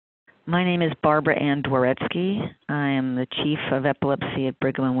My name is Barbara Ann Dworetsky. I am the Chief of Epilepsy at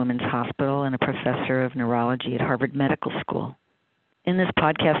Brigham and Women's Hospital and a Professor of Neurology at Harvard Medical School. In this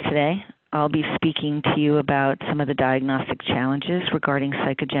podcast today, I'll be speaking to you about some of the diagnostic challenges regarding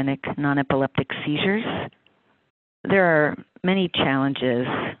psychogenic non-epileptic seizures. There are many challenges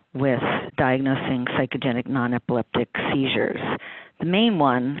with diagnosing psychogenic non-epileptic seizures. The main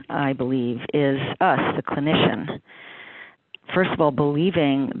one, I believe, is us, the clinician. First of all,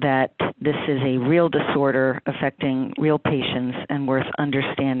 believing that this is a real disorder affecting real patients and worth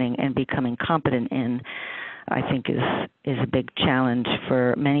understanding and becoming competent in, I think is a big challenge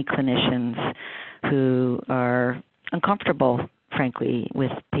for many clinicians who are uncomfortable, frankly,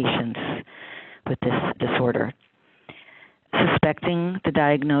 with patients with this disorder. Suspecting the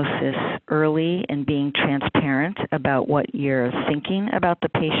diagnosis early and being transparent about what you're thinking about the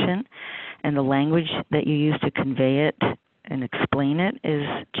patient and the language that you use to convey it and explain it is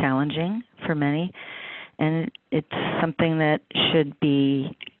challenging for many, and it's something that should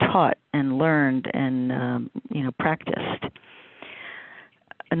be taught and learned and practiced.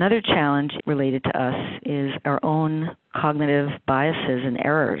 Another challenge related to us is our own cognitive biases and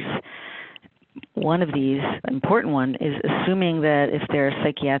errors. One of these, important one, is assuming that if there are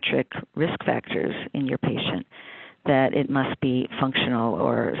psychiatric risk factors in your patient, that it must be functional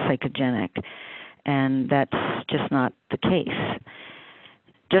or psychogenic. And that's just not the case.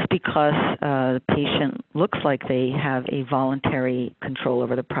 Just because the patient looks like they have a voluntary control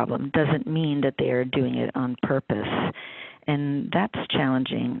over the problem doesn't mean that they are doing it on purpose. And that's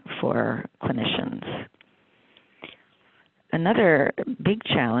challenging for clinicians. Another big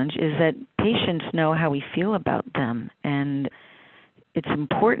challenge is that patients know how we feel about them, and it's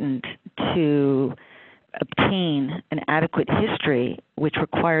important to obtain an adequate history, which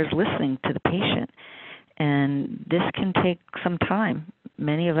requires listening to the patient. And this can take some time.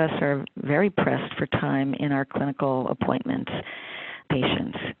 Many of us are very pressed for time in our clinical appointments,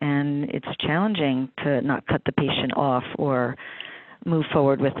 patients, and it's challenging to not cut the patient off or move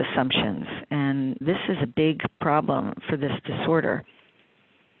forward with assumptions. And this is a big problem for this disorder.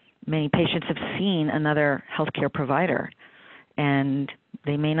 Many patients have seen another healthcare provider, and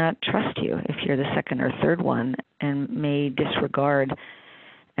they may not trust you if you're the second or third one, and may disregard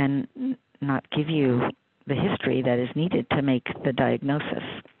and not give you the history that is needed to make the diagnosis.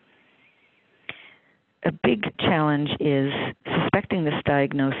 A big challenge is suspecting this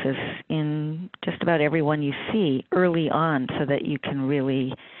diagnosis in just about everyone you see early on so that you can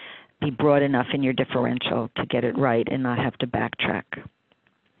really be broad enough in your differential to get it right and not have to backtrack.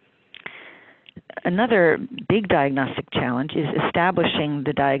 Another big diagnostic challenge is establishing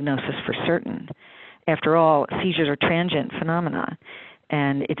the diagnosis for certain. After all, seizures are transient phenomena,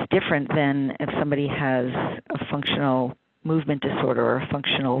 and it's different than if somebody has a functional movement disorder or a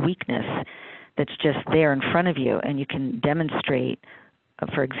functional weakness that's just there in front of you, and you can demonstrate,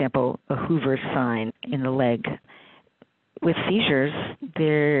 for example, a Hoover sign in the leg. With seizures,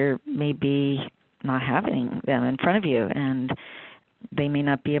 there may be not having them in front of you, and they may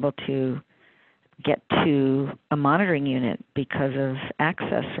not be able to get to a monitoring unit because of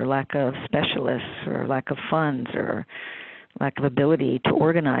access or lack of specialists or lack of funds or lack of ability to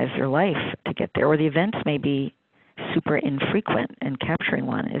organize their life to get there. Or the events may be super infrequent and capturing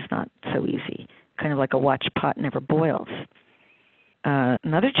one is not so easy, kind of like a watch pot never boils.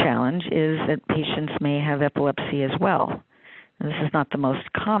 Another challenge is that patients may have epilepsy as well. This is not the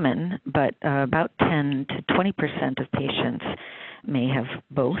most common, but about 10 to 20% of patients may have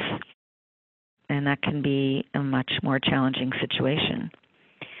both, and that can be a much more challenging situation.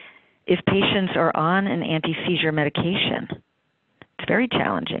 If patients are on an anti-seizure medication, it's very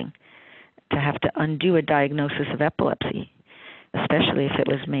challenging to have to undo a diagnosis of epilepsy, especially if it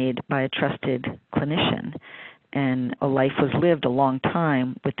was made by a trusted clinician and a life was lived a long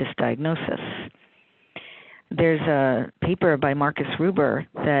time with this diagnosis. There's a paper by Marcus Ruber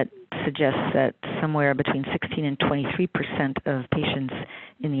that suggests that somewhere between 16 and 23% of patients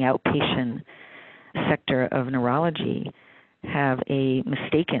in the outpatient sector of neurology have a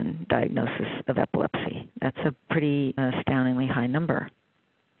mistaken diagnosis of epilepsy. That's a pretty astoundingly high number.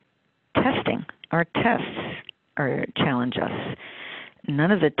 Testing. Our tests challenge us.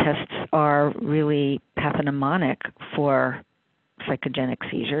 None of the tests are really pathognomonic for psychogenic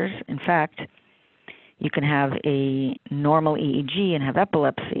seizures. In fact, you can have a normal EEG and have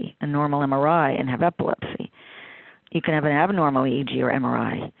epilepsy, a normal MRI and have epilepsy. You can have an abnormal EEG or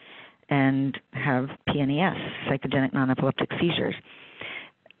MRI and have PNES, psychogenic non-epileptic seizures.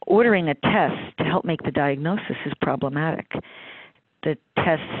 Ordering a test to help make the diagnosis is problematic. The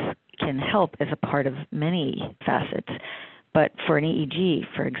tests can help as a part of many facets, But for an EEG,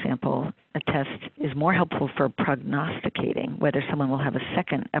 for example, a test is more helpful for prognosticating whether someone will have a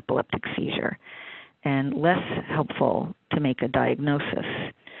second epileptic seizure and less helpful to make a diagnosis.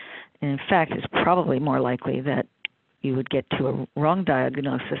 And in fact, it's probably more likely that you would get to a wrong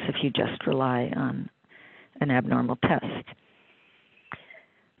diagnosis if you just rely on an abnormal test.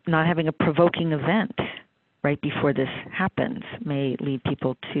 Not having a provoking event right before this happens may lead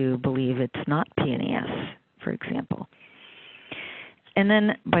people to believe it's not PNES, for example. And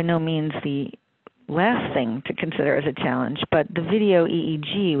then, by no means the last thing to consider as a challenge, but the video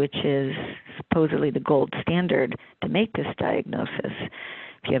EEG, which is supposedly the gold standard to make this diagnosis,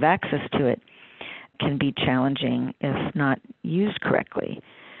 if you have access to it, can be challenging if not used correctly.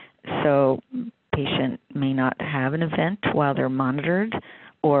 So patient may not have an event while they're monitored,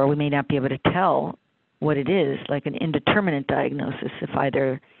 or we may not be able to tell what it is, like an indeterminate diagnosis, if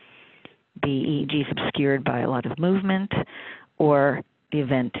either the EEG is obscured by a lot of movement or the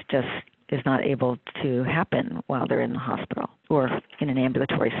event just is not able to happen while they're in the hospital or in an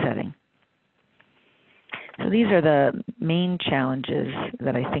ambulatory setting. So these are the main challenges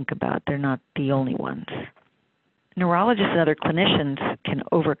that I think about. They're not the only ones. Neurologists and other clinicians can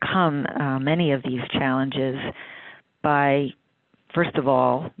overcome many of these challenges by, first of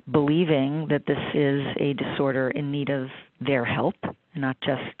all, believing that this is a disorder in need of their help, not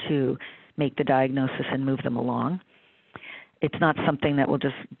just to make the diagnosis and move them along. It's not something that will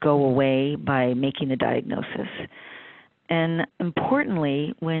just go away by making the diagnosis. And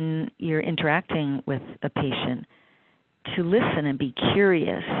importantly, when you're interacting with a patient, to listen and be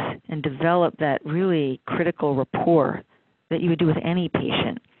curious and develop that really critical rapport that you would do with any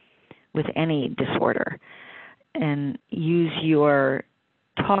patient, with any disorder, and use your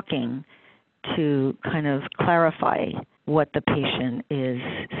talking to kind of clarify what the patient is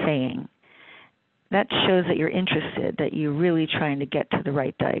saying. That shows that you're interested, that you're really trying to get to the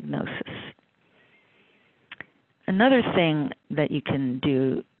right diagnosis. Another thing that you can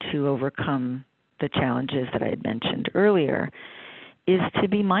do to overcome the challenges that I had mentioned earlier is to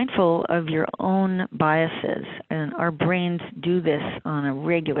be mindful of your own biases. And our brains do this on a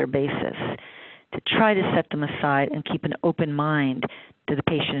regular basis, to try to set them aside and keep an open mind to the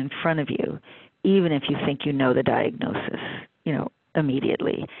patient in front of you, even if you think you know the diagnosis,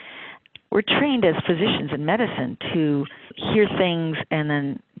 immediately. We're trained as physicians in medicine to hear things and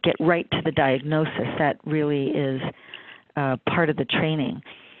then get right to the diagnosis. That really is part of the training.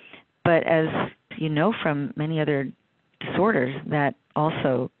 But as you know from many other disorders, that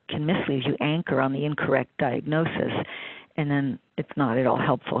also can mislead you, anchor on the incorrect diagnosis, and then it's not at all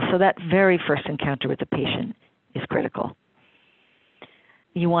helpful. So that very first encounter with the patient is critical.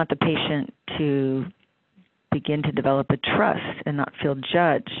 You want the patient to begin to develop a trust and not feel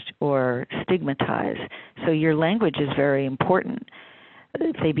judged or stigmatized. So your language is very important.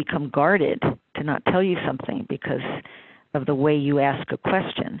 If they become guarded to not tell you something because of the way you ask a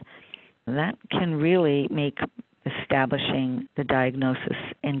question, that can really make establishing the diagnosis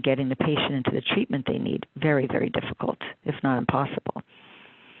and getting the patient into the treatment they need very, very difficult, if not impossible.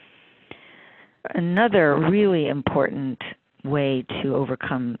 Another really important way to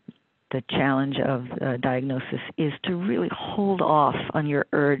overcome the challenge of diagnosis is to really hold off on your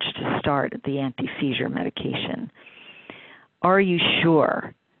urge to start the anti-seizure medication. Are you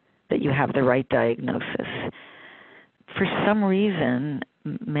sure that you have the right diagnosis? For some reason,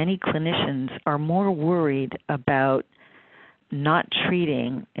 many clinicians are more worried about not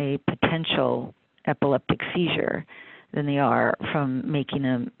treating a potential epileptic seizure than they are from making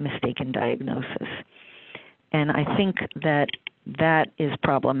a mistaken diagnosis. And I think that is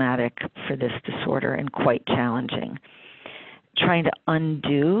problematic for this disorder and quite challenging. Trying to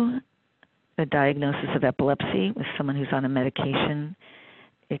undo the diagnosis of epilepsy with someone who's on a medication,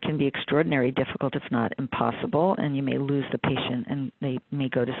 it can be extraordinarily difficult, if not impossible, and you may lose the patient and they may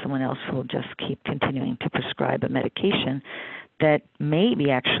go to someone else who will just keep continuing to prescribe a medication that may be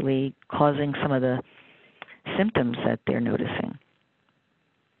actually causing some of the symptoms that they're noticing.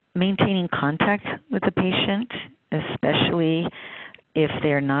 Maintaining contact with the patient, especially if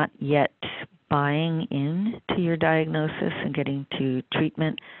they're not yet buying into your diagnosis and getting to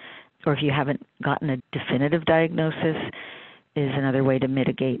treatment, or if you haven't gotten a definitive diagnosis, is another way to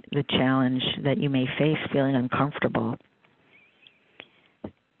mitigate the challenge that you may face feeling uncomfortable.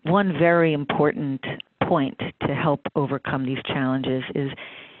 One very important point to help overcome these challenges is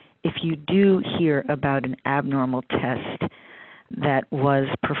if you do hear about an abnormal test that was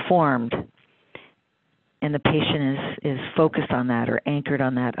performed and the patient is focused on that or anchored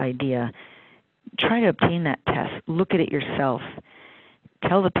on that idea, try to obtain that test. Look at it yourself.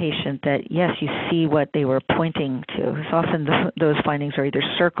 tell the patient that, yes, you see what they were pointing to. Because often those findings are either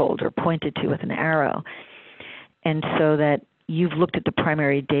circled or pointed to with an arrow. And so that you've looked at the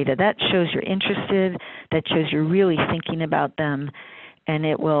primary data. That shows you're interested. That shows you're really thinking about them. And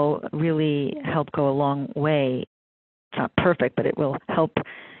it will really help go a long way. It's not perfect, but it will help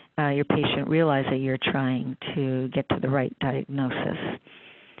your patient realize that you're trying to get to the right diagnosis.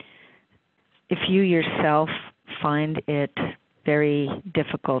 If you yourself find it very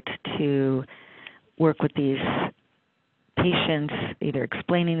difficult to work with these patients, either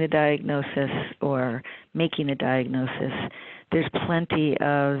explaining the diagnosis or making a diagnosis, there's plenty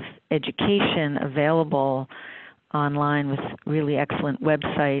of education available online with really excellent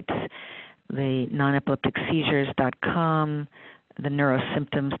websites, the nonepilepticseizures.com, the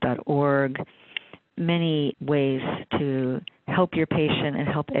neurosymptoms.org, many ways to help your patient and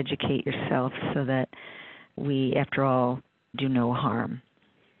help educate yourself so that we, after all, do no harm.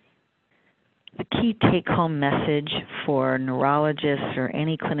 The key take-home message for neurologists or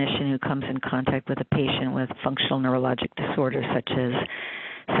any clinician who comes in contact with a patient with functional neurologic disorders such as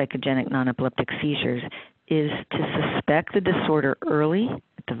psychogenic non-epileptic seizures is to suspect the disorder early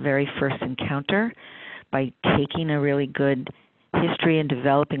at the very first encounter by taking a really good history and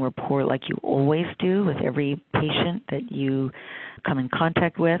developing rapport like you always do with every patient that you come in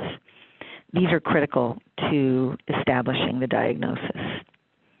contact with. These are critical to establishing the diagnosis.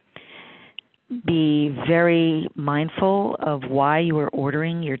 Be very mindful of why you are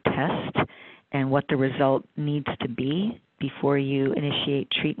ordering your test and what the result needs to be before you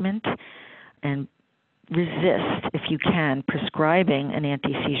initiate treatment, and resist, if you can, prescribing an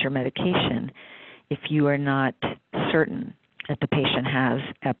anti-seizure medication if you are not certain that the patient has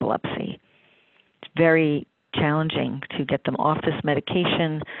epilepsy. It's very challenging to get them off this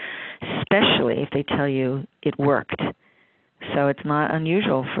medication, especially if they tell you it worked. So it's not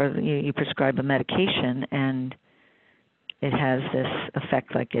unusual for you prescribe a medication and it has this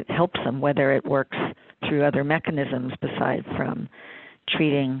effect like it helps them, whether it works through other mechanisms besides from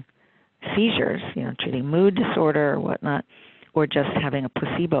treating seizures, treating mood disorder or whatnot, or just having a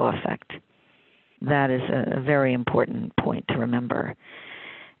placebo effect. That is a very important point to remember.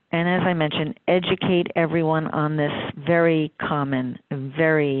 And as I mentioned, educate everyone on this very common,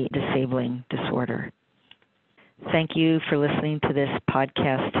 very disabling disorder. Thank you for listening to this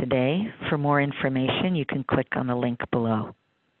podcast today. For more information, you can click on the link below.